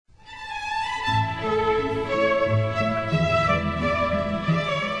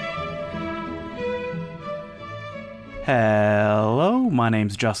My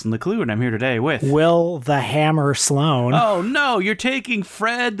name's Justin Leclue, and I'm here today with... Will the Hammer Sloan. Oh, no, you're taking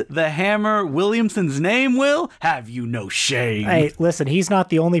Fred the Hammer Williamson's name, Will? Have you no shame? Hey, listen, he's not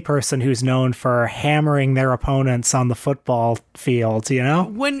the only person who's known for hammering their opponents on the football field, you know?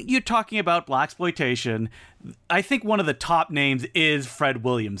 When you're talking about blaxploitation, I think one of the top names is Fred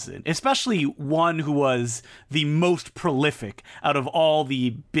Williamson, especially one who was the most prolific out of all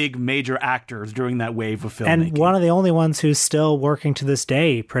the big major actors during that wave of filmmaking. And one of the only ones who's still working to this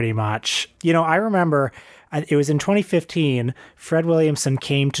day, pretty much. You know, I remember... It was in 2015, Fred Williamson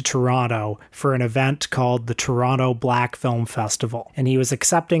came to Toronto for an event called the Toronto Black Film Festival, and he was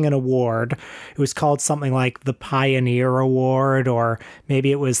accepting an award. It was called something like the Pioneer Award, or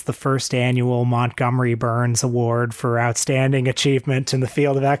maybe it was the first annual Montgomery Burns Award for Outstanding Achievement in the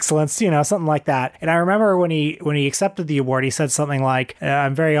Field of Excellence, you know, something like that. And I remember when he accepted the award, he said something like,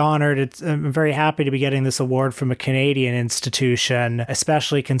 I'm very honored, I'm very happy to be getting this award from a Canadian institution,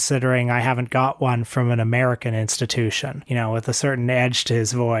 especially considering I haven't got one from an American institution, you know, with a certain edge to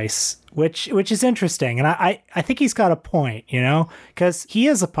his voice, which is interesting. And I think he's got a point, you know, because he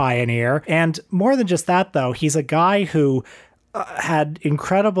is a pioneer. And more than just that, though, he's a guy who had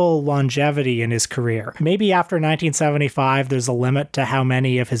incredible longevity in his career. Maybe after 1975, there's a limit to how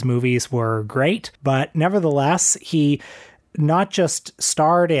many of his movies were great, but nevertheless, he not just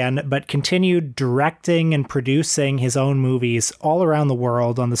starred in, but continued directing and producing his own movies all around the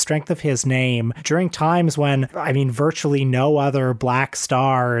world on the strength of his name during times when, I mean, virtually no other black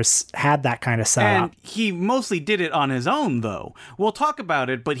stars had that kind of setup. And he mostly did it on his own, though. We'll talk about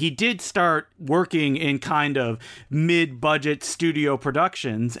it, but he did start working in kind of mid-budget studio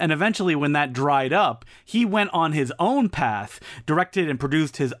productions, and eventually when that dried up, he went on his own path, directed and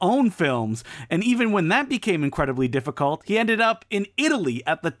produced his own films, and even when that became incredibly difficult, he ended up in Italy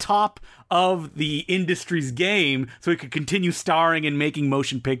at the top of the industry's game so he could continue starring and making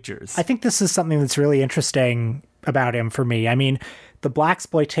motion pictures. I think this is something that's really interesting about him for me. I mean, the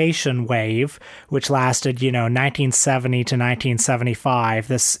blaxploitation wave, which lasted, 1970 to 1975,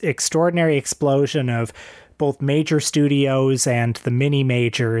 this extraordinary explosion of both major studios and the mini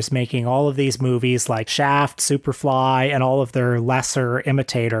majors making all of these movies like Shaft, Superfly, and all of their lesser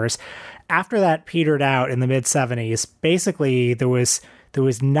imitators. After that petered out in the mid-70s, basically there was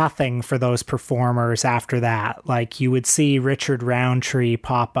nothing for those performers after that. Like, you would see Richard Roundtree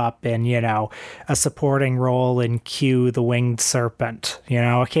pop up in, a supporting role in Q, the Winged Serpent.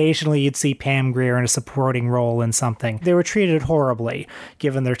 Occasionally you'd see Pam Grier in a supporting role in something. They were treated horribly,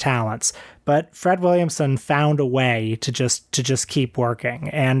 given their talents. But Fred Williamson found a way to just keep working,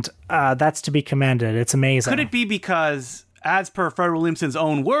 and that's to be commended. It's amazing. Could it be because, as per Fred Williamson's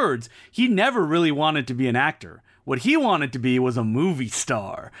own words, he never really wanted to be an actor? What he wanted to be was a movie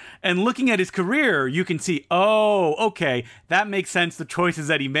star. And looking at his career, you can see, oh, okay, that makes sense, the choices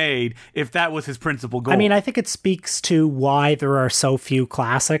that he made, if that was his principal goal. I mean, I think it speaks to why there are so few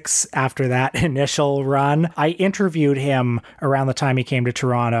classics after that initial run. I interviewed him around the time he came to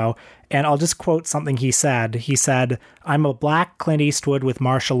Toronto, and I'll just quote something he said. He said, "I'm a black Clint Eastwood with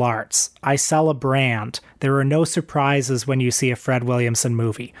martial arts. I sell a brand. There are no surprises when you see a Fred Williamson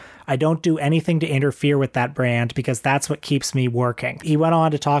movie. I don't do anything to interfere with that brand because that's what keeps me working." He went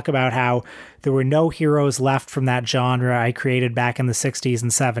on to talk about how there were no heroes left from that genre I created back in the 60s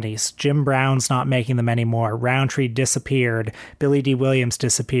and 70s. Jim Brown's not making them anymore. Roundtree disappeared. Billy D. Williams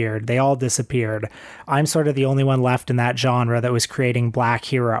disappeared. They all disappeared. I'm sort of the only one left in that genre that was creating black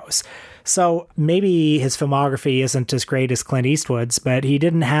heroes. So maybe his filmography isn't as great as Clint Eastwood's, but he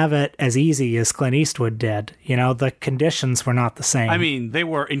didn't have it as easy as Clint Eastwood did. The conditions were not the same. I mean, they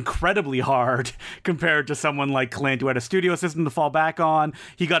were incredibly hard compared to someone like Clint, who had a studio system to fall back on.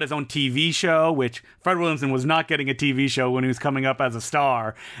 He got his own TV show, which Fred Williamson was not getting a TV show when he was coming up as a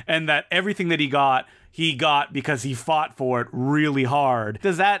star, and that everything that he got because he fought for it really hard.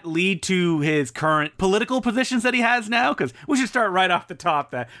 Does that lead to his current political positions that he has now? Because we should start right off the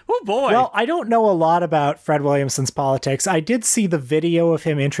top that, oh boy. Well, I don't know a lot about Fred Williamson's politics. I did see the video of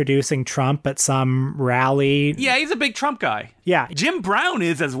him introducing Trump at some rally. Yeah, he's a big Trump guy. Yeah. Jim Brown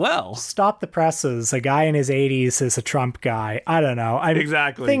is as well. Stop the presses. A guy in his 80s is a Trump guy. I don't know.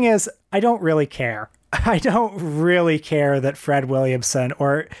 Exactly. Thing is, I don't really care. I don't really care that Fred Williamson,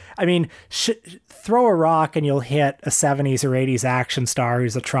 throw a rock and you'll hit a 70s or 80s action star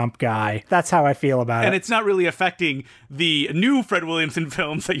who's a Trump guy. That's how I feel about it. And it's not really affecting the new Fred Williamson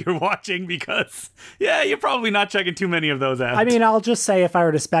films that you're watching because, you're probably not checking too many of those out. I mean, I'll just say, if I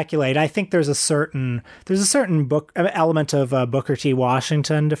were to speculate, I think there's a certain book element of Booker T.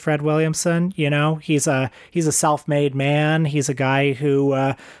 Washington to Fred Williamson. He's a self-made man. He's a guy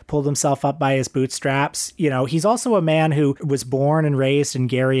who pulled himself up by his bootstraps perhaps. He's also a man who was born and raised in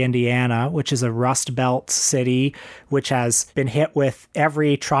Gary, Indiana, which is a Rust Belt city, which has been hit with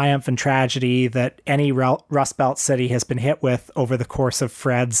every triumph and tragedy that any Rust Belt city has been hit with over the course of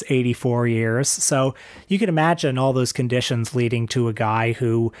Fred's 84 years. So you can imagine all those conditions leading to a guy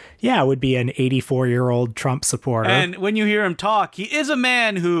who, would be an 84-year-old Trump supporter. And when you hear him talk, he is a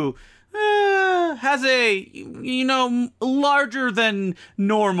man who has a, larger than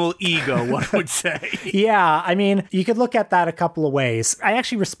normal ego, one would say. Yeah, I mean, you could look at that a couple of ways. I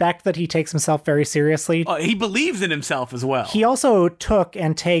actually respect that he takes himself very seriously. He believes in himself as well. He also took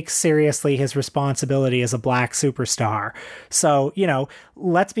and takes seriously his responsibility as a black superstar. So,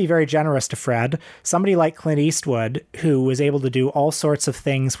 let's be very generous to Fred. Somebody like Clint Eastwood, who was able to do all sorts of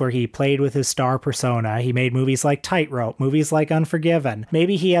things where he played with his star persona. He made movies like Tightrope, movies like Unforgiven.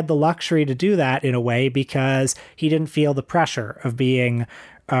 Maybe he had the luxury to do that in a way because he didn't feel the pressure of being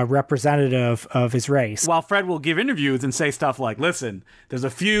representative of his race. While Fred will give interviews and say stuff like, listen, there's a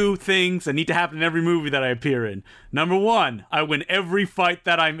few things that need to happen in every movie that I appear in. Number one, I win every fight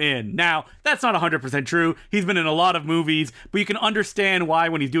that I'm in. Now, that's not 100% true. He's been in a lot of movies, but you can understand why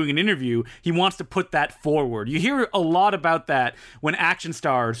when he's doing an interview, he wants to put that forward. You hear a lot about that when action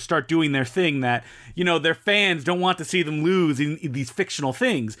stars start doing their thing that, their fans don't want to see them lose in these fictional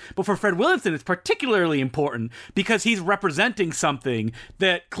things. But for Fred Williamson, it's particularly important because he's representing something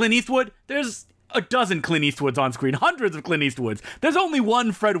that Clint Eastwood, there's a dozen Clint Eastwoods on screen, hundreds of Clint Eastwoods. There's only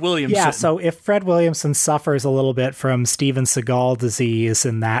one Fred Williamson. Yeah, so if Fred Williamson suffers a little bit from Steven Seagal disease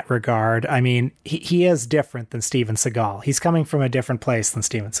in that regard, I mean, he is different than Steven Seagal. He's coming from a different place than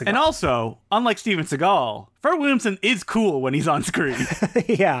Steven Seagal. And also, unlike Steven Seagal, Fred Williamson is cool when he's on screen.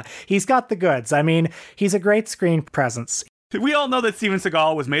 Yeah, he's got the goods. I mean, he's a great screen presence. We all know that Steven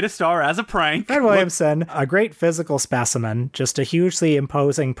Seagal was made a star as a prank. Fred Williamson, a great physical specimen, just a hugely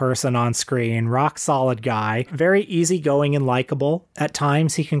imposing person on screen, rock solid guy, very easygoing and likable. At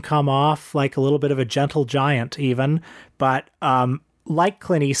times he can come off like a little bit of a gentle giant even, but like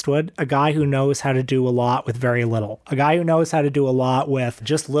Clint Eastwood, a guy who knows how to do a lot with very little. A guy who knows how to do a lot with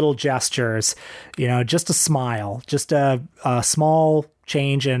just little gestures, just a smile, just a small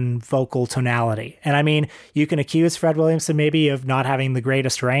change in vocal tonality. And I mean, you can accuse Fred Williamson maybe of not having the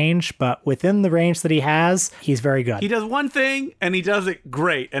greatest range, but within the range that he has, he's very good. He does one thing and he does it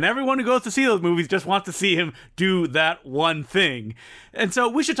great. And everyone who goes to see those movies just wants to see him do that one thing. And so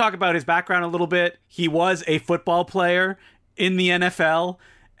we should talk about his background a little bit. He was a football player in the NFL,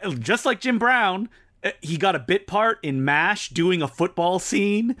 just like Jim Brown. He got a bit part in MASH doing a football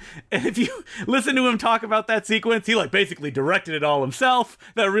scene. And if you listen to him talk about that sequence, he basically directed it all himself.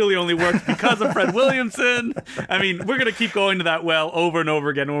 That really only works because of Fred Williamson. I mean, we're going to keep going to that well over and over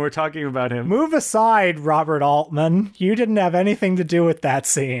again when we're talking about him. Move aside, Robert Altman. You didn't have anything to do with that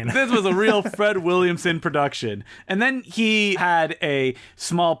scene. This was a real Fred Williamson production. And then he had a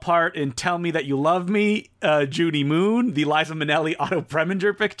small part in Tell Me That You Love Me, Judy Moon, the Liza Minnelli Otto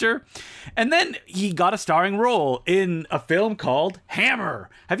Preminger picture. And then he got a starring role in a film called Hammer.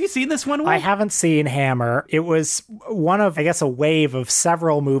 Have you seen this one, Will? I haven't seen Hammer. It was one of, I guess, a wave of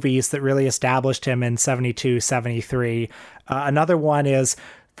several movies that really established him in 72, 73. Another one is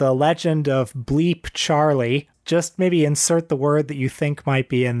The Legend of Bleep Charlie. Just maybe insert the word that you think might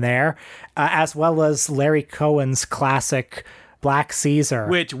be in there, as well as Larry Cohen's classic Black Caesar.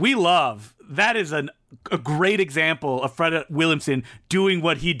 Which we love. That is a great example of Fred Williamson doing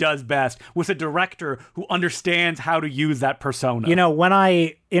what he does best with a director who understands how to use that persona. When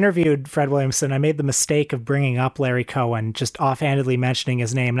I interviewed Fred Williamson, I made the mistake of bringing up Larry Cohen, just offhandedly mentioning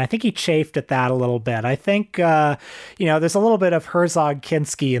his name. And I think he chafed at that a little bit. I think, there's a little bit of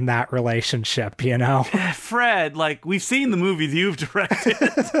Herzog-Kinski in that relationship, Fred, we've seen the movies you've directed.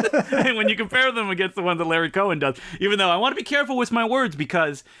 And when you compare them against the ones that Larry Cohen does, even though I want to be careful with my words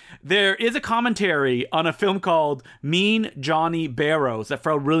because there is a commentary on a film called Mean Johnny Barrows that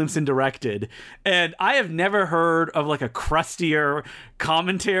Fred Williamson directed. And I have never heard of a crustier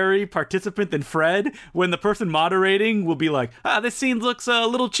commentary participant than Fred, when the person moderating will be like, this scene looks a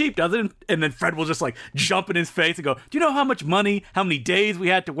little cheap, doesn't it? And then Fred will just jump in his face and go, do you know how much money, how many days we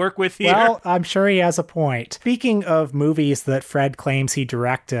had to work with here? Well, I'm sure he has a point. Speaking of movies that Fred claims he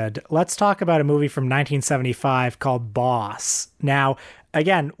directed, let's talk about a movie from 1975 called Boss. Now,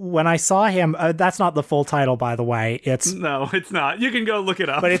 again, when I saw him, that's not the full title, by the way. No, it's not. You can go look it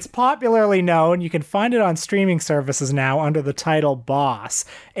up. But it's popularly known. You can find it on streaming services now under the title Boss.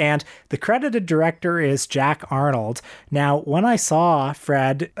 And the credited director is Jack Arnold. Now, when I saw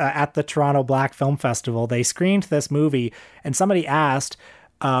Fred at the Toronto Black Film Festival, they screened this movie, and somebody asked,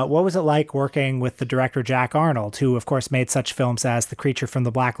 what was it like working with the director Jack Arnold, who, of course, made such films as The Creature from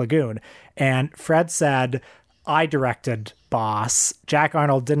the Black Lagoon? And Fred said, I directed Boss. Jack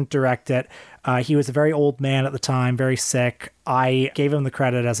Arnold didn't direct it. He was a very old man at the time, very sick. I gave him the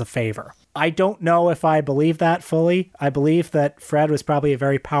credit as a favor. I don't know if I believe that fully. I believe that Fred was probably a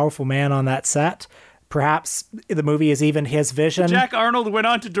very powerful man on that set. Perhaps the movie is even his vision. Jack Arnold went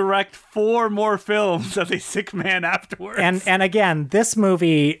on to direct 4 more films as a sick man afterwards. And again, this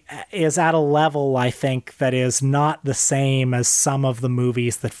movie is at a level, I think, that is not the same as some of the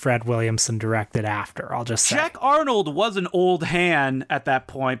movies that Fred Williamson directed after, I'll just say. Jack Arnold was an old hand at that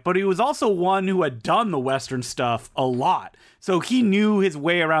point, but he was also one who had done the Western stuff a lot. So he knew his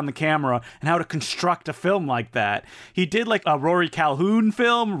way around the camera and how to construct a film like that. He did like a Rory Calhoun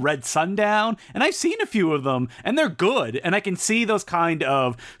film, Red Sundown, and I've seen a few of them, and they're good. And I can see those kind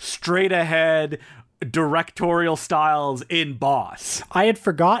of straight ahead directorial styles in Boss. I had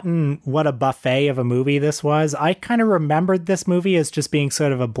forgotten what a buffet of a movie this was. I kind of remembered this movie as just being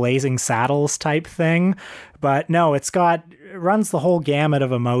sort of a Blazing Saddles type thing. But no, it runs the whole gamut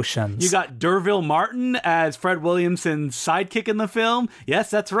of emotions. You got D'Urville Martin as Fred Williamson's sidekick in the film. Yes,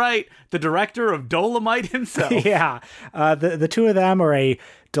 that's right. The director of Dolomite himself. Yeah. The two of them are a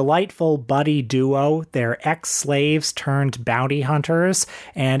delightful buddy duo. They're ex-slaves turned bounty hunters,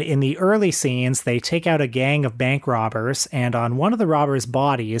 and in the early scenes, they take out a gang of bank robbers, and on one of the robbers'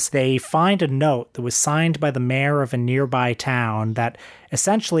 bodies, they find a note that was signed by the mayor of a nearby town that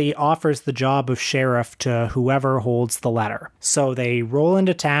essentially offers the job of sheriff to whoever holds the letter. So they roll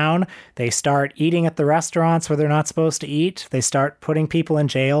into town, they start eating at the restaurants where they're not supposed to eat, they start putting people in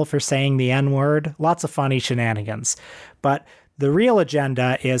jail for saying the N-word, lots of funny shenanigans. But the real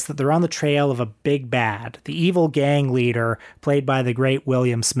agenda is that they're on the trail of a big bad, the evil gang leader played by the great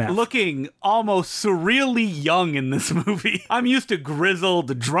William Smith. Looking almost surreally young in this movie. I'm used to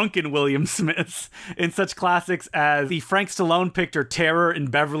grizzled, drunken William Smiths in such classics as the Frank Stallone picture Terror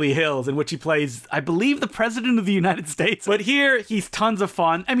in Beverly Hills, in which he plays, I believe, the President of the United States. But here, he's tons of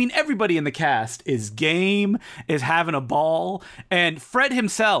fun. I mean, everybody in the cast is game, is having a ball, and Fred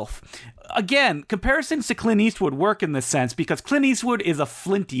himself. Again, comparisons to Clint Eastwood work in this sense because Clint Eastwood is a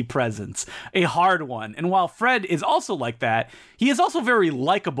flinty presence, a hard one. And while Fred is also like that, he is also very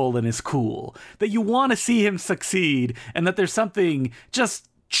likable and is cool. That you want to see him succeed and that there's something just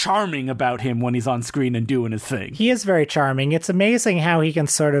charming about him when he's on screen and doing his thing. He is very charming. It's amazing how he can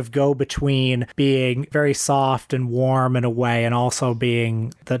sort of go between being very soft and warm in a way and also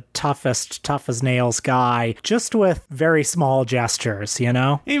being the toughest, tough as nails guy, just with very small gestures, you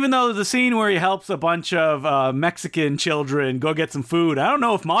know? Even though there's a scene where he helps a bunch of Mexican children go get some food, I don't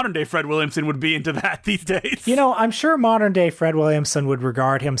know if modern day Fred Williamson would be into that these days. You know, I'm sure modern day Fred Williamson would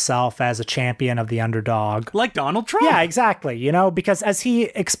regard himself as a champion of the underdog. Like Donald Trump. Yeah, exactly. You know, because as he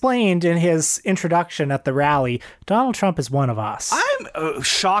explained in his introduction at the rally, Donald Trump is one of us. I'm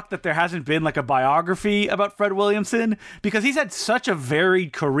shocked that there hasn't been like a biography about Fred Williamson because he's had such a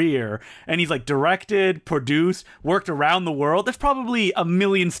varied career and he's like directed, produced, worked around the world. There's probably a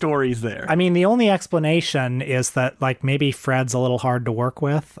million stories there. I mean, the only explanation is that like maybe Fred's a little hard to work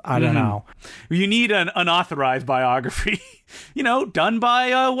with. I don't know. You need an unauthorized biography. You know, done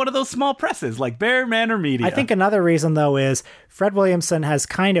by one of those small presses like Bear Manor Media. I think another reason, though, is Fred Williamson has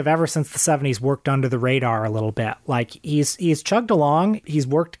kind of, ever since the 70s, worked under the radar a little bit. Like, he's chugged along, he's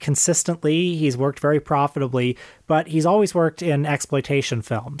worked consistently, he's worked very profitably, but he's always worked in exploitation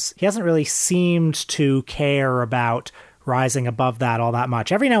films. He hasn't really seemed to care about rising above that all that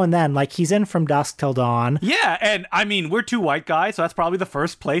much. Every now and then, like, he's in From Dusk Till Dawn. Yeah, and I mean, we're two white guys, so that's probably the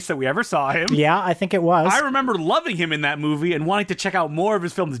first place that we ever saw him. Yeah, I think it was. I remember loving him in that movie and wanting to check out more of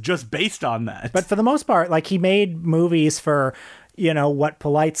his films just based on that. But for the most part, like, he made movies for, you know, what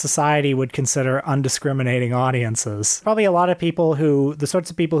polite society would consider undiscriminating audiences. Probably a lot of people the sorts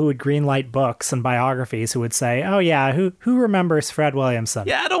of people who would greenlight books and biographies who would say, oh yeah, who remembers Fred Williamson?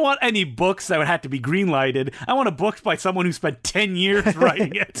 Yeah, I don't want any books that would have to be greenlighted. I want a book by someone who spent 10 years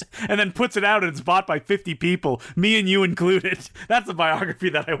writing it and then puts it out and it's bought by 50 people, me and you included. That's the biography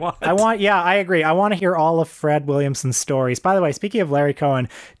that I want. Yeah, I agree. I want to hear all of Fred Williamson's stories. By the way, speaking of Larry Cohen,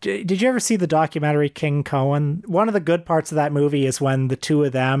 did you ever see the documentary King Cohen? One of the good parts of that movie is when the two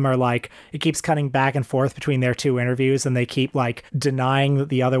of them are like, it keeps cutting back and forth between their two interviews and they keep like denying that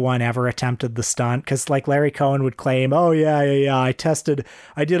the other one ever attempted the stunt. Because like Larry Cohen would claim, oh yeah, I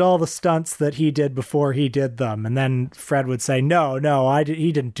did all the stunts that he did before he did them. And then Fred would say, no,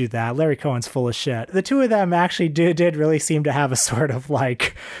 he didn't do that. Larry Cohen's full of shit. The two of them actually did really seem to have a sort of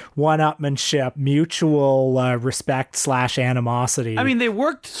like one-upmanship, mutual respect / animosity. I mean, they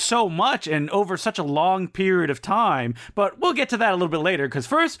worked so much and over such a long period of time, but we'll get to that a little bit later, because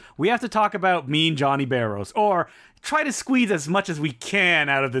first we have to talk about Mean Johnny Barrows, or try to squeeze as much as we can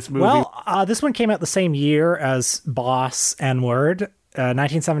out of this movie. Well, this one came out the same year as Boss N-Word,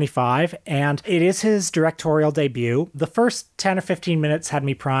 1975, and it is his directorial debut. The first 10 or 15 minutes had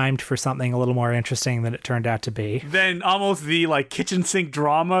me primed for something a little more interesting than it turned out to be. Then almost the kitchen sink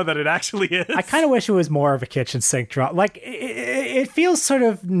drama that it actually is. I kind of wish it was more of a kitchen sink drama. It feels sort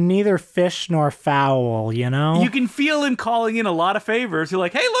of neither fish nor fowl, you know? You can feel him calling in a lot of favors. You're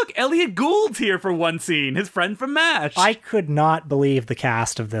like, hey, look, Elliot Gould's here for one scene, his friend from MASH. I could not believe the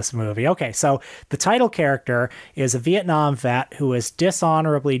cast of this movie. Okay, so the title character is a Vietnam vet who is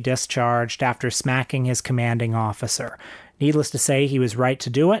dishonorably discharged after smacking his commanding officer. Needless to say, he was right to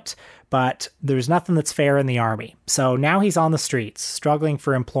do it, but there's nothing that's fair in the army. So now he's on the streets, struggling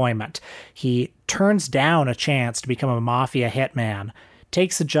for employment. He turns down a chance to become a mafia hitman,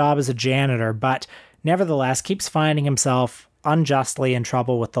 takes a job as a janitor, but nevertheless keeps finding himself unjustly in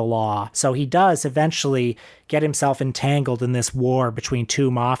trouble with the law. So he does eventually get himself entangled in this war between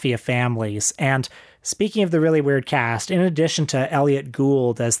two mafia families. And speaking of the really weird cast, in addition to Elliot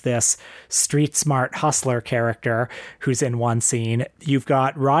Gould as this street-smart hustler character who's in one scene, you've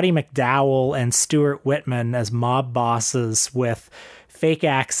got Roddy McDowall and Stuart Whitman as mob bosses with fake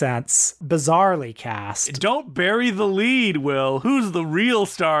accents, bizarrely cast. Don't bury the lead, Will. Who's the real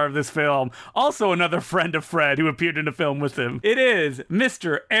star of this film? Also another friend of Fred who appeared in the film with him. It is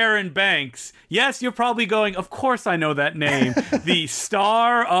Mr. Aaron Banks. Yes, you're probably going, of course I know that name. The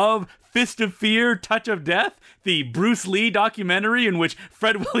star of Fist of Fear, Touch of Death, the Bruce Lee documentary in which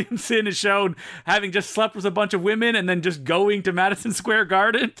Fred Williamson is shown having just slept with a bunch of women and then just going to Madison Square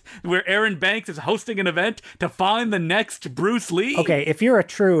Garden, where Aaron Banks is hosting an event to find the next Bruce Lee. Okay, if you're a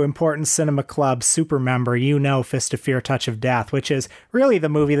true Important Cinema Club super member, you know Fist of Fear, Touch of Death, which is really the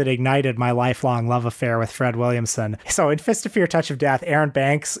movie that ignited my lifelong love affair with Fred Williamson. So in Fist of Fear, Touch of Death, Aaron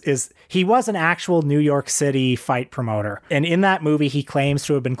Banks he was an actual New York City fight promoter. And in that movie, he claims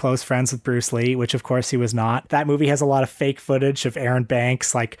to have been close friends with Bruce Lee, which of course he was not. That movie has a lot of fake footage of Aaron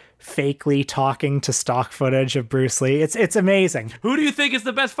Banks, fakely talking to stock footage of Bruce Lee. It's amazing. Who do you think is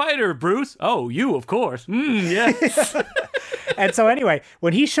the best fighter, Bruce? Oh, you, of course. Yes. And so anyway,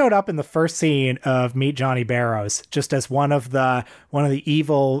 when he showed up in the first scene of Meet Johnny Barrows, just as one of the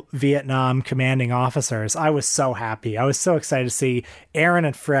evil Vietnam commanding officers, I was so happy. I was so excited to see Aaron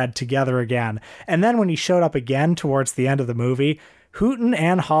and Fred together again. And then when he showed up again towards the end of the movie, hootin'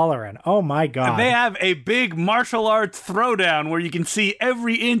 and hollerin'. Oh my God. And they have a big martial arts throwdown where you can see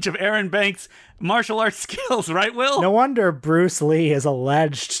every inch of Aaron Banks' martial arts skills, right, Will? No wonder Bruce Lee is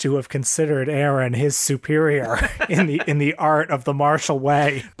alleged to have considered Aaron his superior in the art of the martial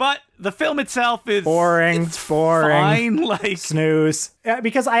way. But the film itself is boring, fine, snooze.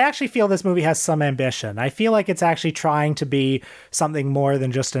 Because I actually feel this movie has some ambition. I feel like it's actually trying to be something more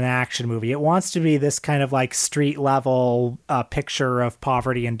than just an action movie. It wants to be this kind of street level picture of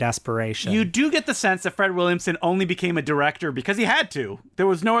poverty and desperation. You do get the sense that Fred Williamson only became a director because he had to. There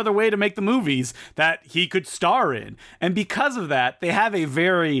was no other way to make the movies that he could star in. And because of that, they have a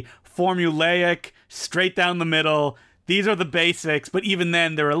very formulaic, straight down the middle, these are the basics, but even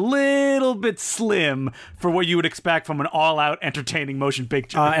then, they're a little bit slim for what you would expect from an all-out entertaining motion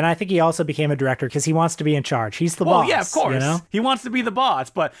picture. And I think he also became a director because he wants to be in charge. He's the boss. Oh, yeah, of course. You know? He wants to be the boss,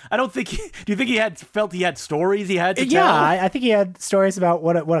 but I don't think... do you think he felt he had stories he had to tell? Yeah, I think he had stories about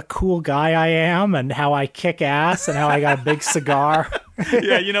what a cool guy I am and how I kick ass and how I got a big cigar.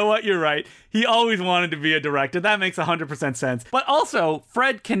 Yeah, you know what? You're right. He always wanted to be a director. That makes 100% sense. But also,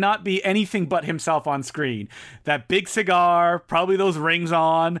 Fred cannot be anything but himself on screen. That big cigar, probably those rings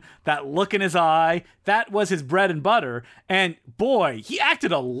on, that look in his eye, that was his bread and butter. And boy, he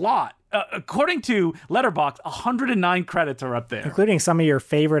acted a lot. According to Letterboxd, 109 credits are up there. Including some of your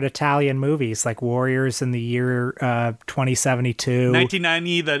favorite Italian movies, like Warriors in the year 2072.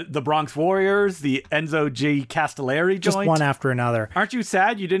 1990, the Bronx Warriors, the Enzo G. Castellari joint. Just one after another. Aren't you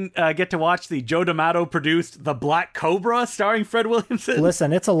sad you didn't get to watch the Joe D'Amato-produced The Black Cobra starring Fred Williamson?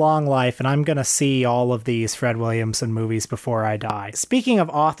 Listen, it's a long life, and I'm going to see all of these Fred Williamson movies before I die. Speaking of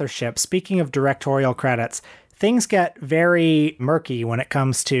authorship, speaking of directorial credits, things get very murky when it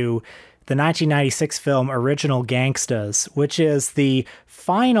comes to the 1996 film Original Gangstas, which is the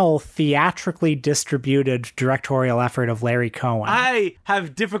final theatrically distributed directorial effort of Larry Cohen. I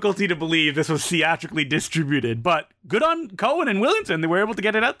have difficulty to believe this was theatrically distributed, but good on Cohen and Williamson. They were able to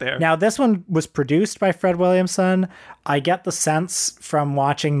get it out there. Now, this one was produced by Fred Williamson. I get the sense from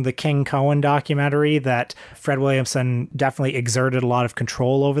watching the King Cohen documentary that Fred Williamson definitely exerted a lot of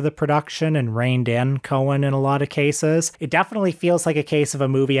control over the production and reined in Cohen in a lot of cases. It definitely feels like a case of a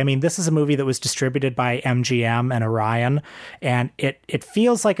movie. I mean, this is a movie that was distributed by MGM and Orion, and it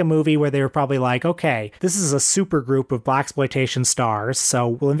feels like a movie where they were probably like, okay, this is a super group of blaxploitation stars, so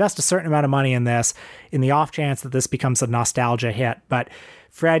we'll invest a certain amount of money in this in the off chance that this becomes a nostalgia hit. But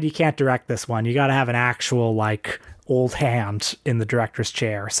Fred, you can't direct this one. You got to have an actual, like, old hand in the director's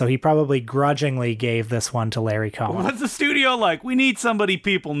chair. So he probably grudgingly gave this one to Larry Cohen. What's the studio like? We need somebody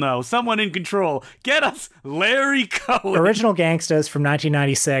people know. Someone in control. Get us Larry Cohen. Original Gangsters from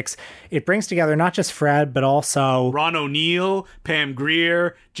 1996. It brings together not just Fred, but also Ron O'Neal, Pam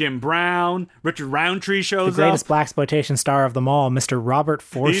Grier, Jim Brown, Richard Roundtree shows up. The greatest blaxploitation star of them all, Mr. Robert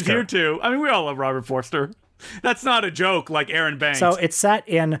Forster. He's here too. I mean, we all love Robert Forster. That's not a joke like Aaron Banks. So it's set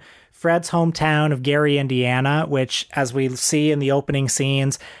in Fred's hometown of Gary, Indiana, which, as we see in the opening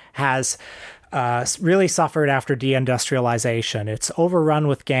scenes, has really suffered after deindustrialization. It's overrun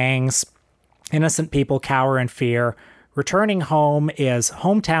with gangs. Innocent people cower in fear. Returning home is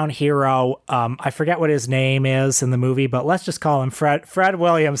hometown hero. I forget what his name is in the movie, but let's just call him Fred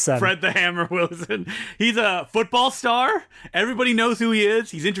Williamson. Fred the Hammer Williamson. He's a football star. Everybody knows who he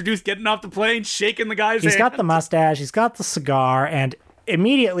is. He's introduced getting off the plane, shaking the guy's hand. He's got the mustache. He's got the cigar. And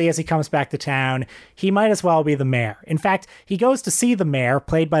immediately as he comes back to town, he might as well be the mayor. In fact, he goes to see the mayor,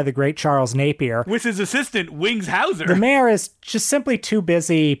 played by the great Charles Napier. With his assistant, Wings Hauser. The mayor is just simply too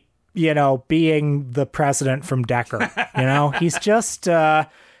busy, being the president from Decker. He's just a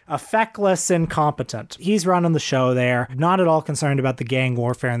feckless incompetent. He's running the show there, not at all concerned about the gang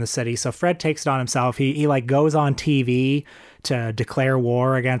warfare in the city. So Fred takes it on himself. He goes on TV to declare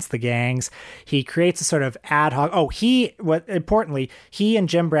war against the gangs. He creates a sort of ad hoc. Importantly, he and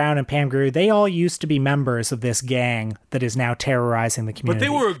Jim Brown and Pam Grier, they all used to be members of this gang that is now terrorizing the community. But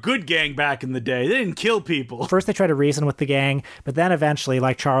they were a good gang back in the day. They didn't kill people. First, they try to reason with the gang, but then eventually,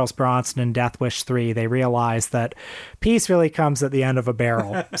 like Charles Bronson in Death Wish 3, they realize that peace really comes at the end of a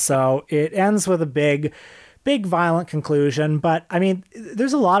barrel. So it ends with a big violent conclusion. But I mean,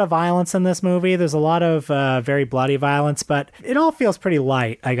 there's a lot of violence in this movie. There's a lot of very bloody violence, but it all feels pretty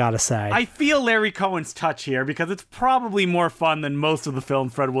light, I gotta say. I feel Larry Cohen's touch here because it's probably more fun than most of the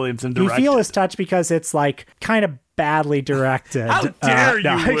films Fred Williamson directed. You feel his touch because it's like kind of badly directed. How dare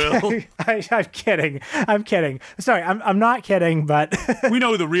you, Will? I'm kidding. Sorry, I'm not kidding, but we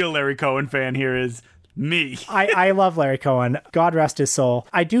know who the real Larry Cohen fan here is. Me. I love Larry Cohen. God rest his soul.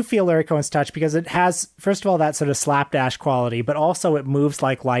 I do feel Larry Cohen's touch because it has, first of all, that sort of slapdash quality, but also it moves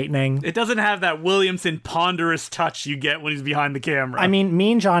like lightning. It doesn't have that Williamson ponderous touch you get when he's behind the camera. I mean,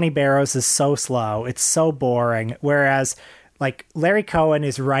 Mean Johnny Barrows is so slow. It's so boring. Whereas, like, Larry Cohen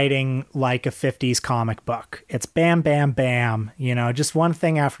is writing like a 50s comic book. It's bam, bam, bam, just one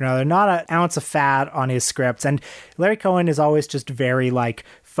thing after another. Not an ounce of fat on his scripts. And Larry Cohen is always just very,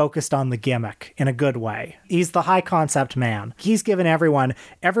 focused on the gimmick in a good way. He's the high concept man. He's given everyone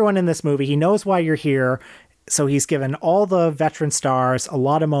in this movie, he knows why you're here. So he's given all the veteran stars a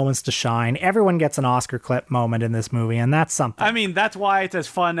lot of moments to shine. Everyone gets an Oscar clip moment in this movie, and that's something. I mean, that's why it's as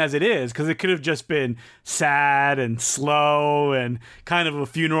fun as it is, because it could have just been sad and slow and kind of a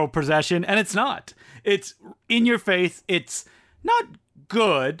funeral procession, and it's not. It's in your face. It's not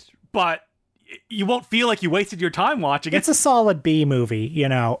good, but you won't feel like you wasted your time watching it. It's a solid B movie,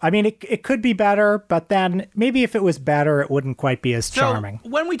 I mean, it could be better, but then maybe if it was better, it wouldn't quite be as charming.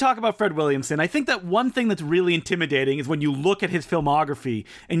 So, when we talk about Fred Williamson, I think that one thing that's really intimidating is when you look at his filmography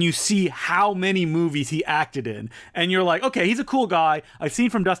and you see how many movies he acted in. And you're like, okay, he's a cool guy. I've seen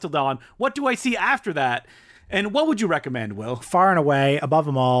From Dusk Till Dawn. What do I see after that? And what would you recommend, Will? Far and away, above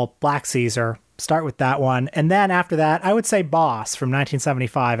them all, Black Caesar. Start with that one. And then after that, I would say Boss from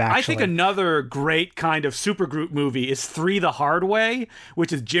 1975, actually. I think another great kind of supergroup movie is Three the Hard Way,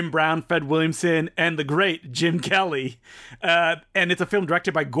 which is Jim Brown, Fred Williamson, and the great Jim Kelly. And it's a film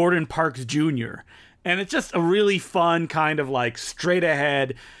directed by Gordon Parks Jr. And it's just a really fun kind of straight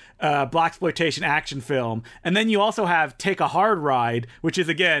ahead blaxploitation action film. And then you also have Take a Hard Ride, which is,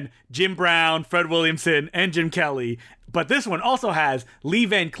 again, Jim Brown, Fred Williamson, and Jim Kelly. But this one also has Lee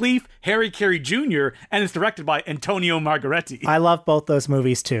Van Cleef, Harry Carey Jr., and it's directed by Antonio Margheriti. I love both those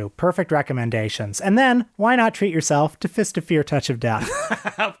movies, too. Perfect recommendations. And then, why not treat yourself to Fist of Fear, Touch of Death?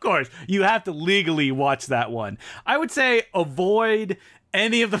 Of course. You have to legally watch that one. I would say avoid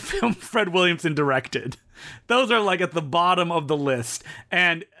any of the films Fred Williamson directed. Those are like at the bottom of the list.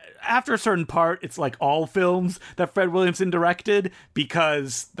 And after a certain part, it's like all films that Fred Williamson directed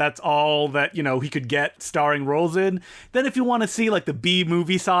because that's all that, he could get starring roles in. Then if you want to see like the B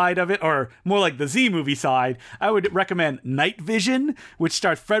movie side of it, or more like the Z movie side, I would recommend Night Vision, which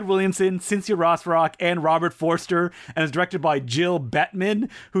stars Fred Williamson, Cynthia Rothrock, and Robert Forster, and is directed by Jill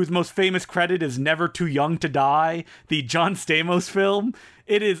Bettman, whose most famous credit is Never Too Young to Die, the John Stamos film.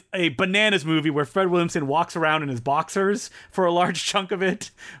 It is a bananas movie where Fred Williamson walks around in his boxers for a large chunk of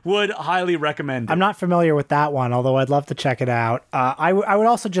it. Would highly recommend it. I'm not familiar with that one, although I'd love to check it out. I would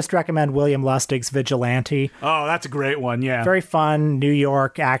also just recommend William Lustig's Vigilante. Oh, that's a great one, yeah. Very fun New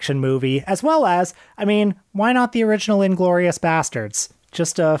York action movie, as well as, why not the original Inglourious Bastards?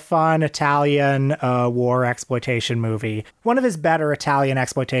 Just a fun Italian war exploitation movie. One of his better Italian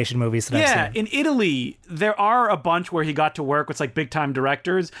exploitation movies that I've seen. Yeah, in Italy, there are a bunch where he got to work with like big-time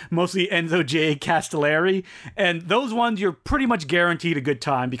directors, mostly Enzo J. Castellari. And those ones, you're pretty much guaranteed a good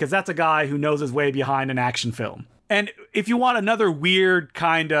time because that's a guy who knows his way behind an action film. And if you want another weird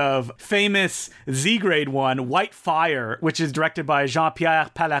kind of famous Z-grade one, White Fire, which is directed by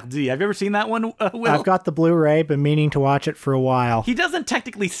Jean-Pierre Palardy. Have you ever seen that one, Will? I've got the Blu-ray, been meaning to watch it for a while. He doesn't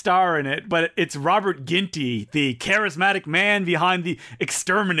technically star in it, but it's Robert Ginty, the charismatic man behind The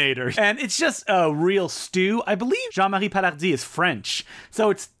Exterminator. And it's just a real stew. I believe Jean-Marie Palardy is French, so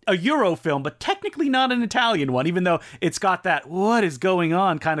it's a Euro film, but technically not an Italian one, even though it's got that what is going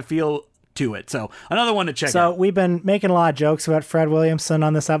on kind of feel to it. So another one to check out. So we've been making a lot of jokes about Fred Williamson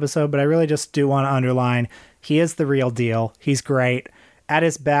on this episode, but I really just do want to underline he is the real deal. He's great. At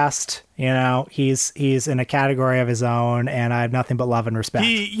his best, he's in a category of his own, and I have nothing but love and respect.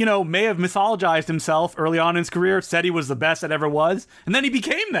 He, may have mythologized himself early on in his career, said he was the best that ever was, and then he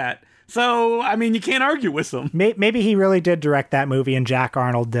became that. So, you can't argue with him. Maybe he really did direct that movie and Jack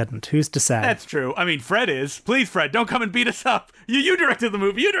Arnold didn't. Who's to say? That's true. Fred is. Please, Fred, don't come and beat us up. You directed the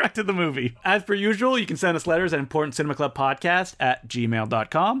movie. You directed the movie. As per usual, you can send us letters at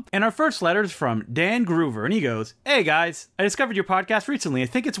importantcinemaclubpodcast@gmail.com. And our first letter is from Dan Groover, and he goes, "Hey, guys. I discovered your podcast recently. I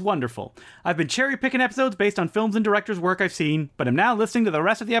think it's wonderful. I've been cherry-picking episodes based on films and directors' work I've seen, but I'm now listening to the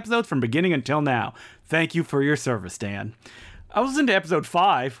rest of the episodes from beginning until now. Thank you for your service, Dan." I was into episode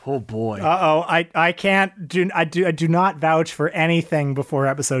 5. Oh boy. Uh-oh. I do not vouch for anything before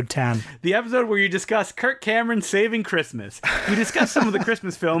episode 10. The episode where you discuss Kirk Cameron saving Christmas. You discuss some of the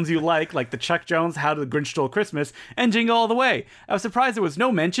Christmas films you like the Chuck Jones How the Grinch Stole Christmas and Jingle All the Way. I was surprised there was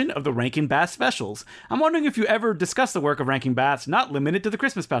no mention of the Rankin Bass specials. I'm wondering if you ever discussed the work of Rankin Bass, not limited to the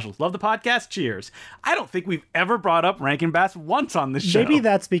Christmas specials. Love the podcast. Cheers. I don't think we've ever brought up Rankin Bass once on this show. Maybe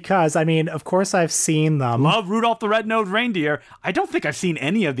that's because, of course I've seen them. Love Rudolph the Red-Nosed Reindeer. I don't think I've seen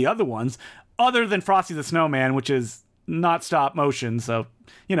any of the other ones other than Frosty the Snowman, which is not stop motion. So,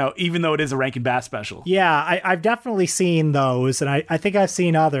 even though it is a Rankin Bass special. Yeah, I've definitely seen those. And I think I've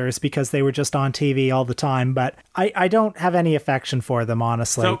seen others because they were just on TV all the time. But I don't have any affection for them,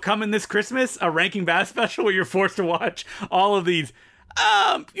 honestly. So coming this Christmas, a Rankin Bass special where you're forced to watch all of these.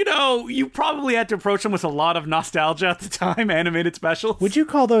 You probably had to approach them with a lot of nostalgia at the time, animated specials. Would you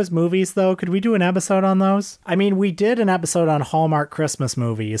call those movies, though? Could we do an episode on those? We did an episode on Hallmark Christmas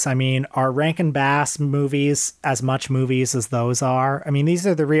movies. Are Rankin Bass movies as much movies as those are? These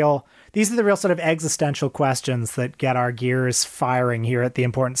are the real sort of existential questions that get our gears firing here at the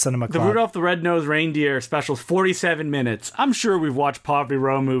Important Cinema Club. The Rudolph the Red-Nosed Reindeer special is 47 minutes. I'm sure we've watched Poverty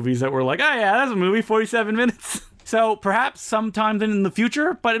Row movies that were like, oh yeah, that's a movie, 47 minutes. So perhaps sometime in the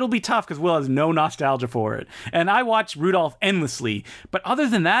future, but it'll be tough because Will has no nostalgia for it. And I watch Rudolph endlessly. But other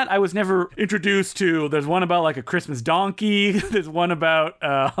than that, I was never introduced to, there's one about like a Christmas donkey. There's one about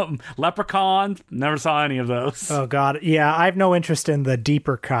leprechauns. Never saw any of those. Oh, God. Yeah, I have no interest in the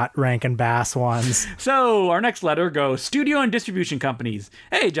deeper cut Rankin Bass ones. So our next letter goes, Studio and Distribution Companies.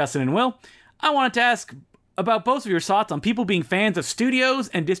 Hey, Justin and Will. I wanted to ask about both of your thoughts on people being fans of studios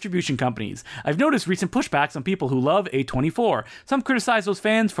and distribution companies. I've noticed recent pushbacks on people who love A24. Some criticize those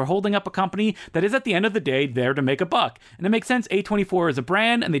fans for holding up a company that is at the end of the day there to make a buck. And it makes sense, A24 is a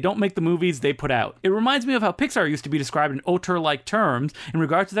brand and they don't make the movies they put out. It reminds me of how Pixar used to be described in auteur-like terms in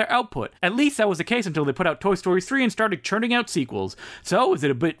regards to their output. At least that was the case until they put out Toy Story 3 and started churning out sequels. So, is it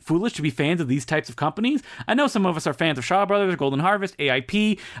a bit foolish to be fans of these types of companies? I know some of us are fans of Shaw Brothers, Golden Harvest,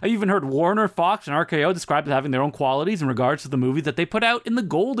 AIP. I've even heard Warner, Fox, and RKO described as having their own qualities in regards to the movies that they put out in the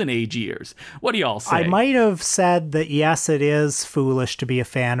Golden Age years. What do y'all say? I might have said that, yes, it is foolish to be a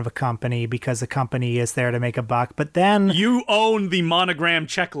fan of a company because a company is there to make a buck, but then... You own the Monogram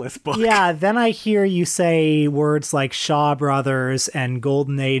Checklist book. Yeah, then I hear you say words like Shaw Brothers and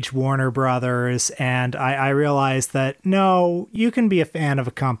Golden Age Warner Brothers, and I realize that, no, you can be a fan of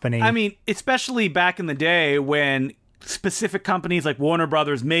a company. I mean, especially back in the day when specific companies like Warner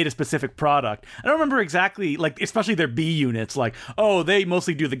Brothers made a specific product. I don't remember exactly, like, especially their B units, like, oh, they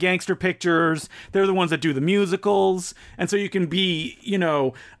mostly do the gangster pictures, they're the ones that do the musicals, and so you can be, you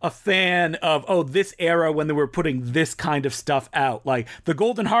know, a fan of, oh, this era when they were putting this kind of stuff out. Like, the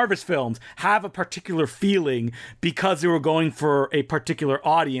Golden Harvest films have a particular feeling because they were going for a particular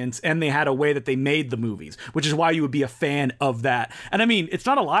audience, and they had a way that they made the movies, which is why you would be a fan of that. And I mean, it's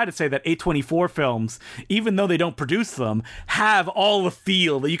not a lie to say that A24 films, even though they don't produce them, have all the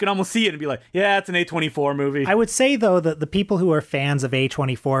feel that you can almost see it and be like, yeah, it's an A24 movie. I would say, though, that the people who are fans of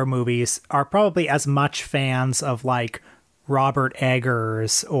A24 movies are probably as much fans of, like, Robert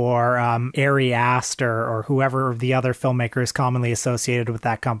Eggers or Ari Aster or whoever the other filmmakers commonly associated with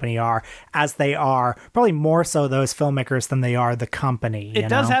that company are, as they are probably more so those filmmakers than they are the company. It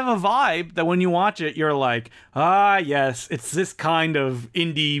does have a vibe that when you watch it, you're like, ah, yes, it's this kind of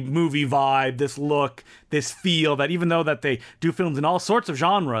indie movie vibe, this look, this feel, that even though that they do films in all sorts of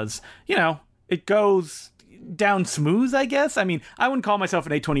genres, you know, it goes down smooth, I guess. I mean, I wouldn't call myself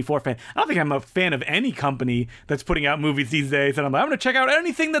an A24 fan. I don't think I'm a fan of any company that's putting out movies these days, and I'm like, I'm going to check out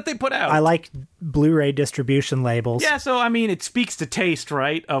anything that they put out. I like Blu-ray distribution labels. Yeah, so, I mean, it speaks to taste,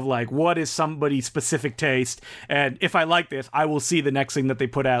 right? Of, like, what is somebody's specific taste, and if I like this, I will see the next thing that they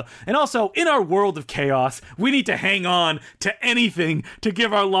put out. And also, in our world of chaos, we need to hang on to anything to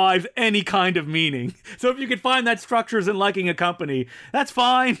give our lives any kind of meaning. So if you can find that structures in liking a company, that's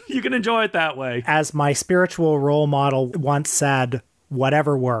fine. You can enjoy it that way. As my spiritual role model once said,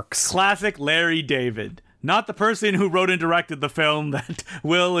 whatever works. Classic Larry David. Not the person who wrote and directed the film that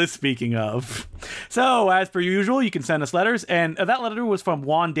Will is speaking of. So, as per usual, you can send us letters, and that letter was from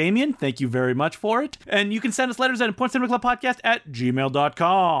Juan Damien. Thank you very much for it. And you can send us letters at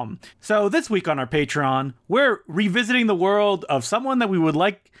importantcinemaclubpodcast@gmail.com. So, this week on our Patreon, we're revisiting the world of someone that we would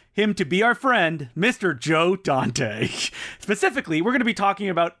like him to be our friend, Mr. Joe Dante. Specifically, we're going to be talking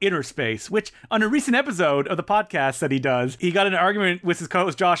about Inner Space, which on a recent episode of the podcast that he does, he got in an argument with his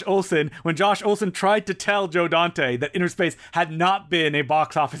co-host Josh Olson when Josh Olson tried to tell Joe Dante that Inner Space had not been a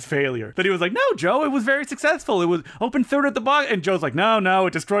box office failure. That he was like, no, Joe, it was very successful. It was open third at the box. And Joe's like, no,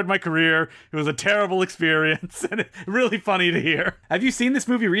 it destroyed my career. It was a terrible experience. And it's really funny to hear. Have you seen this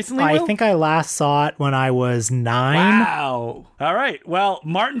movie recently, Will? I think I last saw it when I was 9. Wow. All right. Well,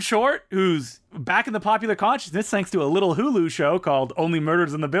 Martin Short, who's back in the popular consciousness thanks to a little Hulu show called Only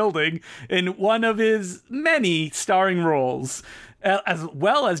Murders in the Building, in one of his many starring roles, as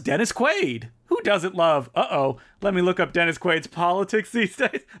well as Dennis Quaid. Who doesn't love, let me look up Dennis Quaid's politics these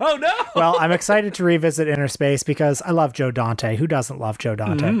days. Oh, no! Well, I'm excited to revisit Inner Space because I love Joe Dante. Who doesn't love Joe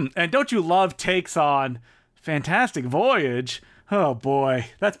Dante? Mm-hmm. And don't you love takes on Fantastic Voyage? Oh boy,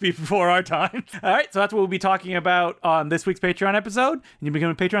 that's before our time. All right, so that's what we'll be talking about on this week's Patreon episode. And you can become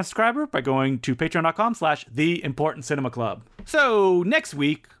a Patreon subscriber by going to patreon.com/theimportantcinemaclub. So next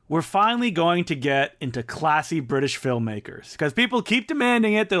week, we're finally going to get into classy British filmmakers because people keep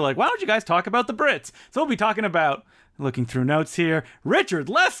demanding it. They're like, why don't you guys talk about the Brits? So we'll be talking about, looking through notes here, Richard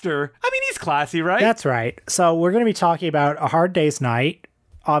Lester. I mean, he's classy, right? That's right. So we're going to be talking about A Hard Day's Night,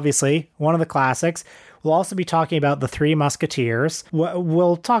 obviously, one of the classics. We'll also be talking about The Three Musketeers.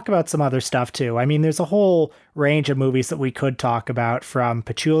 We'll talk about some other stuff, too. I mean, there's a whole range of movies that we could talk about, from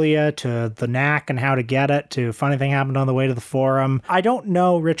Petulia to The Knack and How to Get It to Funny Thing Happened on the Way to the Forum. I don't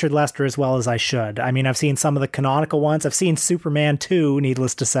know Richard Lester as well as I should. I mean, I've seen some of the canonical ones. I've seen Superman 2,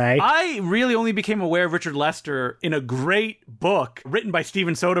 needless to say. I really only became aware of Richard Lester in a great book written by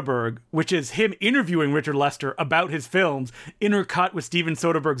Steven Soderbergh, which is him interviewing Richard Lester about his films, intercut with Steven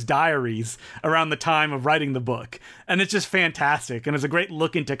Soderbergh's diaries around the time of writing the book. And it's just fantastic. And it's a great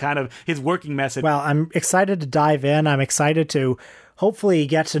look into kind of his working method. Well, I'm excited to dive in. I'm excited to hopefully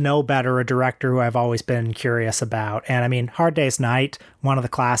get to know better a director who I've always been curious about. And I mean, Hard Day's Night, one of the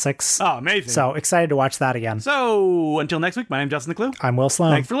classics. Oh, amazing. So excited to watch that again. So until next week, my name's Justin the Clue. I'm Will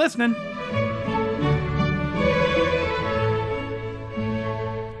Sloan. Thanks for listening.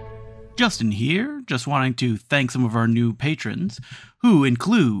 Justin here, just wanting to thank some of our new patrons, who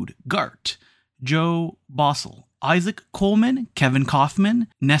include Gart, Joe Bossel, Isaac Coleman, Kevin Kaufman,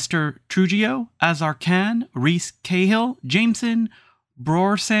 Nestor Trujillo, Azar Khan, Reese Cahill, Jameson,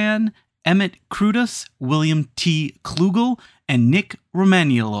 Brorsan, Emmett Crudus, William T. Klugel, and Nick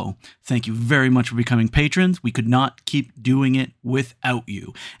Romaniello. Thank you very much for becoming patrons. We could not keep doing it without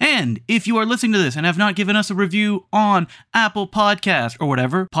you. And if you are listening to this and have not given us a review on Apple Podcast or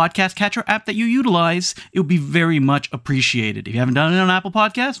whatever podcast catcher app that you utilize, it would be very much appreciated. If you haven't done it on Apple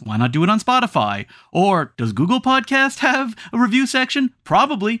Podcast, why not do it on Spotify? Or does Google Podcast have a review section?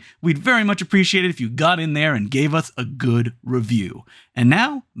 Probably. We'd very much appreciate it if you got in there and gave us a good review. And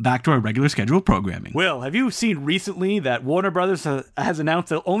now, back to our regular scheduled programming. Will, have you seen recently that Warner Brothers has announced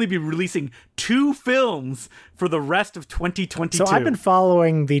they'll only be releasing 2 films for the rest of 2022? So I've been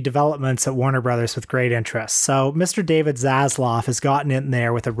following the developments at Warner Brothers with great interest. So Mr. David Zaslav has gotten in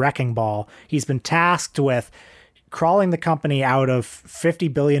there with a wrecking ball. He's been tasked with crawling the company out of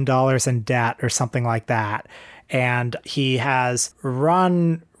 $50 billion in debt or something like that. And he has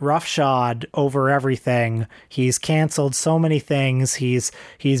run roughshod over everything. He's canceled so many things. He's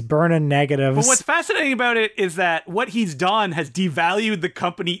burning negatives. But what's fascinating about it is that what he's done has devalued the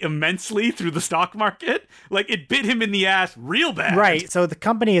company immensely through the stock market. Like, it bit him in the ass real bad. Right. So the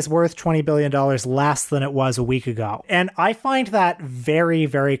company is worth $20 billion less than it was a week ago. And I find that very,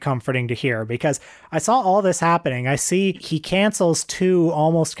 very comforting to hear, because I saw all this happening. I see he cancels 2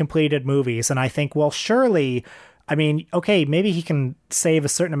 almost completed movies, and I think, well, surely, I mean, okay, maybe he can save a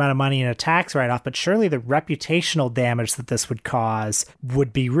certain amount of money in a tax write-off, but surely the reputational damage that this would cause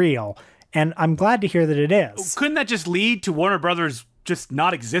would be real. And I'm glad to hear that it is. Couldn't that just lead to Warner Brothers just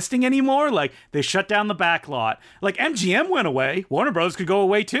not existing anymore? Like, they shut down the back lot. Like, MGM went away. Warner Brothers could go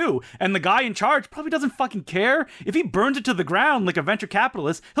away too. And the guy in charge probably doesn't fucking care. If he burns it to the ground like a venture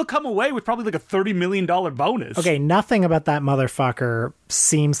capitalist, he'll come away with probably like a $30 million bonus. Okay, nothing about that motherfucker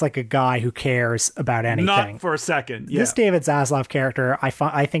seems like a guy who cares about anything. Not for a second. Yeah. This David Zaslav character,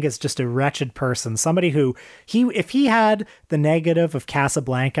 I think is just a wretched person. Somebody who, if he had the negative of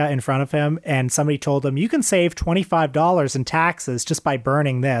Casablanca in front of him and somebody told him, you can save $25 in taxes just by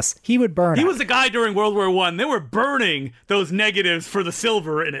burning this, he would burn it. He was the guy during World War I. They were burning those negatives for the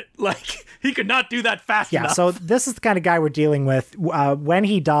silver in it. Like, he could not do that fast enough. Yeah, so this is the kind of guy we're dealing with. When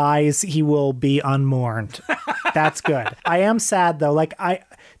he dies, he will be unmourned. That's good. I am sad, though. Like,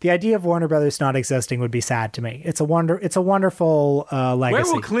 the idea of Warner Brothers not existing would be sad to me. It's a wonderful legacy.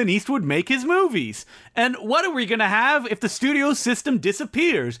 Where will Clint Eastwood make his movies? And what are we going to have if the studio system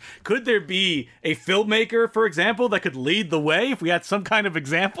disappears? Could there be a filmmaker, for example, that could lead the way if we had some kind of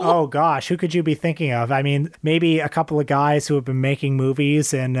example? Oh, gosh, who could you be thinking of? I mean, maybe a couple of guys who have been making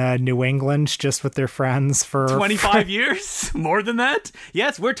movies in New England just with their friends for 25 years? More than that?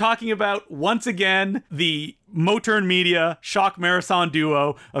 Yes, we're talking about, once again, the Moturn Media shock marathon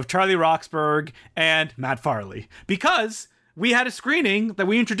duo of Charlie Roxburgh and Matt Farley. Because we had a screening that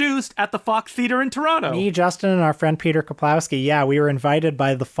we introduced at the Fox Theater in Toronto. Me, Justin, and our friend Peter Kaplowski, we were invited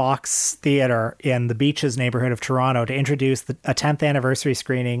by the Fox Theater in the Beaches neighborhood of Toronto to introduce a 10th anniversary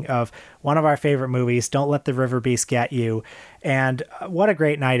screening of one of our favorite movies, Don't Let the River Beast Get You. And what a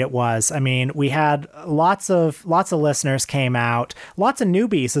great night it was. I mean, we had lots of listeners came out, lots of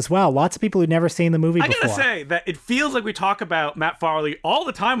newbies as well, lots of people who'd never seen the movie before. I gotta say that it feels like we talk about Matt Farley all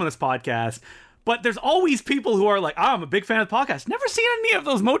the time on this podcast, but there's always people who are like, I'm a big fan of the podcast. Never seen any of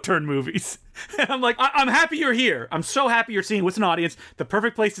those Moturn movies. And I'm like, I'm happy you're here. I'm so happy you're seeing what's an audience, the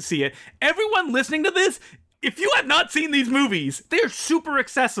perfect place to see it. Everyone listening to this, if you have not seen these movies, they are super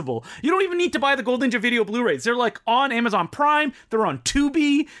accessible. You don't even need to buy the Gold Ninja Video Blu-rays. They're like on Amazon Prime. They're on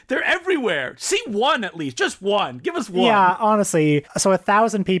Tubi. They're everywhere. See one at least. Just one. Give us one. Yeah, honestly. So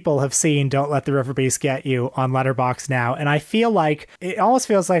 1,000 people have seen Don't Let the River Beast Get You on Letterboxd now. And I feel like, it almost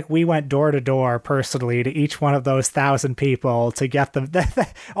feels like we went door to door personally to each one of those 1,000 people to get them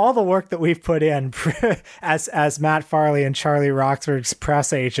all the work that we've put in as Matt Farley and Charlie Roxburgh's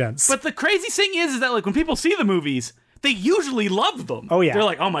press agents. But the crazy thing is that like when people see the movies, they usually love them. Oh, yeah. They're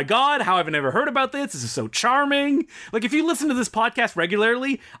like, oh my God, how have I never heard about this? This is so charming. Like, if you listen to this podcast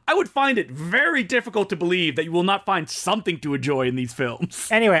regularly, I would find it very difficult to believe that you will not find something to enjoy in these films.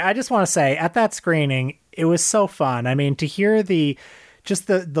 Anyway, I just want to say, at that screening, it was so fun. I mean, to hear the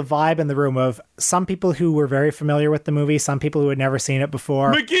vibe in the room of some people who were very familiar with the movie, some people who had never seen it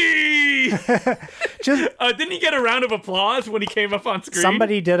before. McGee! Didn't he get a round of applause when he came up on screen?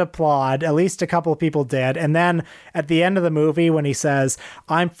 Somebody did applaud. At least a couple of people did. And then at the end of the movie, when he says,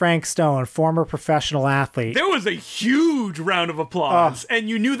 I'm Frank Stone, former professional athlete. There was a huge round of applause. And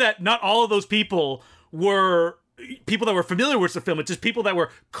you knew that not all of those people were people that were familiar with the film. It's just people that were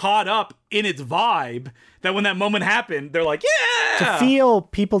caught up in its vibe that when that moment happened, they're like, yeah! To feel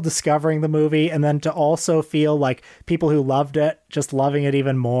people discovering the movie, and then to also feel like people who loved it just loving it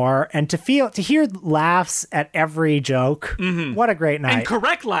even more, and to hear laughs at every joke. Mm-hmm. What a great night. And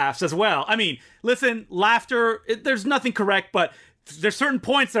correct laughs as well. I mean, listen, laughter, there's nothing correct, but there's certain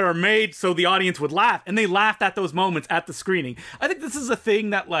points that are made so the audience would laugh, and they laughed at those moments at the screening. I think this is a thing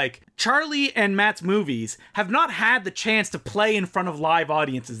that, like, Charlie and Matt's movies have not had the chance to play in front of live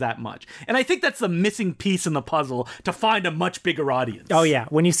audiences that much. And I think that's the missing piece in the puzzle to find a much bigger audience. Oh, yeah.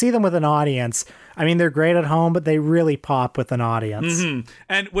 When you see them with an audience, I mean, they're great at home, but they really pop with an audience. Mm-hmm.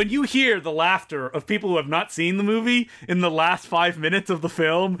 And when you hear the laughter of people who have not seen the movie in the last 5 minutes of the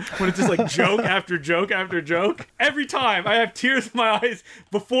film, when it's just like joke after joke after joke, every time I have tears in my eyes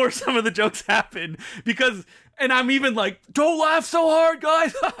before some of the jokes happen, because... And I'm even like, don't laugh so hard,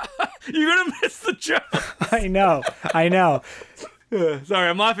 guys. You're going to miss the joke. I know. Sorry,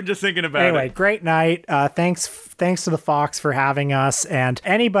 I'm laughing just thinking about it. Anyway, great night. Thanks to the Fox for having us. And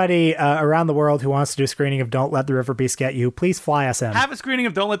anybody around the world who wants to do a screening of Don't Let the River Beast Get You, please fly us in. Have a screening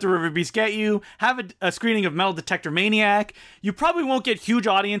of Don't Let the River Beast Get You. Have a screening of Metal Detector Maniac. You probably won't get huge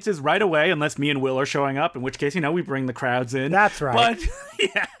audiences right away unless me and Will are showing up, in which case, we bring the crowds in. That's right. But,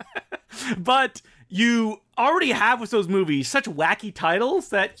 yeah. But you already have with those movies such wacky titles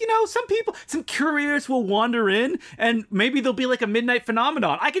that, some curators will wander in and maybe there'll be like a midnight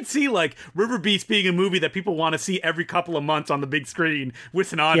phenomenon. I could see like River Beast being a movie that people want to see every couple of months on the big screen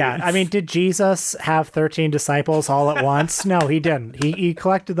with an audience. Yeah, I mean, did Jesus have 13 disciples all at once? No, he didn't. He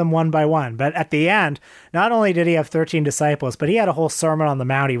collected them one by one. But at the end, not only did he have 13 disciples, but he had a whole Sermon on the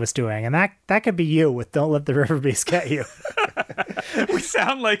Mount he was doing. And that could be you with Don't Let the River Beast Get You. We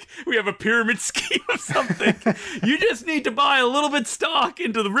sound like we have a pyramid scheme of something. You just need to buy a little bit stock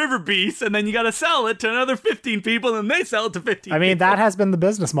into the River Beast, and then you got to sell it to another 15 people, and they sell it to 15 people. I mean, that has been the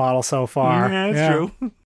business model so far. Yeah, that's true.